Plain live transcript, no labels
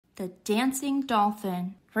The Dancing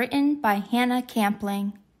Dolphin, written by Hannah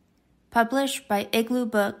Campling, published by Igloo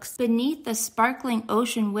Books. Beneath the sparkling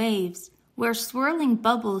ocean waves, where swirling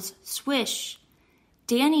bubbles swish,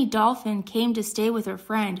 Dani Dolphin came to stay with her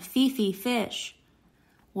friend Fifi Fish.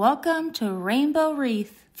 Welcome to Rainbow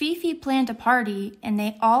Reef. Fifi planned a party and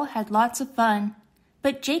they all had lots of fun,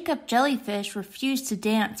 but Jacob Jellyfish refused to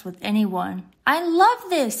dance with anyone. "I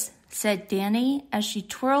love this," said Dani as she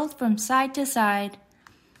twirled from side to side.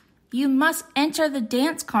 "You must enter the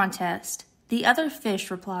dance contest," the other fish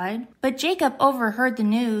replied. But Jacob overheard the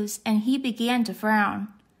news and he began to frown.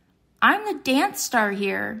 "I'm the dance star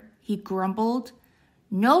here," he grumbled.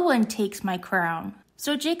 "No one takes my crown."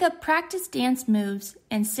 So Jacob practiced dance moves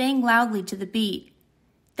and sang loudly to the beat.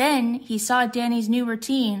 Then he saw Dani's new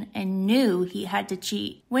routine and knew he had to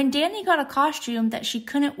cheat. When Dani got a costume that she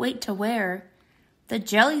couldn't wait to wear, the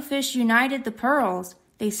jellyfish united the pearls.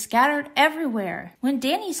 They scattered everywhere. When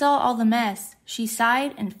Dani saw all the mess, she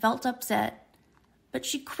sighed and felt upset. But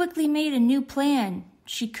she quickly made a new plan.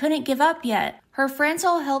 She couldn't give up yet. Her friends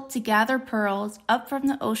all helped to gather pearls up from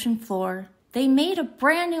the ocean floor. They made a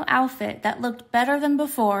brand new outfit that looked better than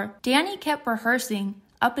before. Dani kept rehearsing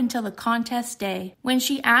up until the contest day. When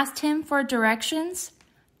she asked him for directions,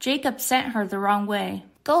 Jacob sent her the wrong way.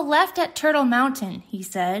 "Go left at Turtle Mountain," he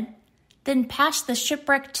said. "Then past the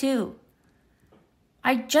shipwreck too."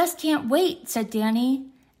 "I just can't wait," said Dani,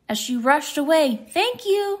 as she rushed away. "Thank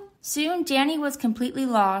you." Soon Dani was completely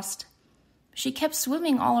lost. She kept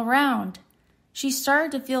swimming all around. She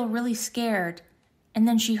started to feel really scared, and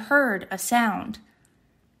then she heard a sound.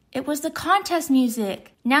 It was the contest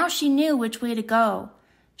music. Now she knew which way to go.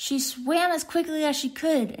 She swam as quickly as she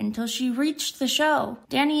could until she reached the show.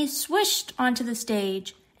 Dani swished onto the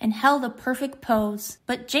stage and held a perfect pose.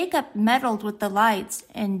 But Jacob meddled with the lights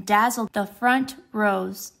and dazzled the front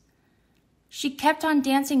rows. She kept on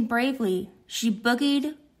dancing bravely. She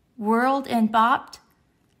boogied, whirled, and bopped.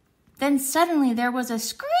 Then suddenly there was a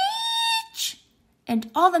screech, and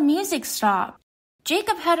all the music stopped.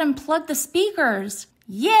 Jacob had unplugged the speakers.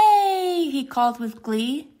 "Yay!" he called with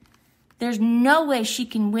glee. "There's no way she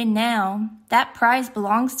can win now. That prize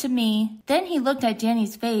belongs to me." Then he looked at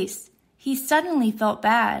Dani's face. He suddenly felt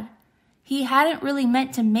bad. He hadn't really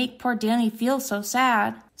meant to make poor Dani feel so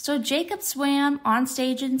sad. So Jacob swam on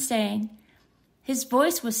stage and sang. His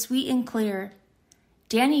voice was sweet and clear.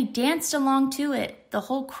 Dani danced along to it. The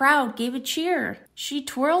whole crowd gave a cheer. She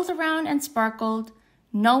twirled around and sparkled.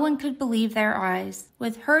 No one could believe their eyes.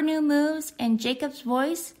 With her new moves and Jacob's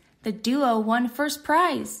voice, the duo won first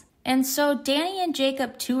prize. And so Dani and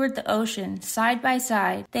Jacob toured the ocean side by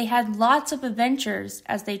side. They had lots of adventures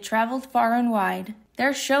as they traveled far and wide.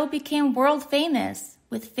 Their show became world famous,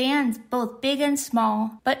 with fans both big and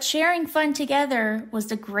small. But sharing fun together was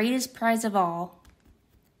the greatest prize of all.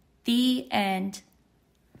 The end.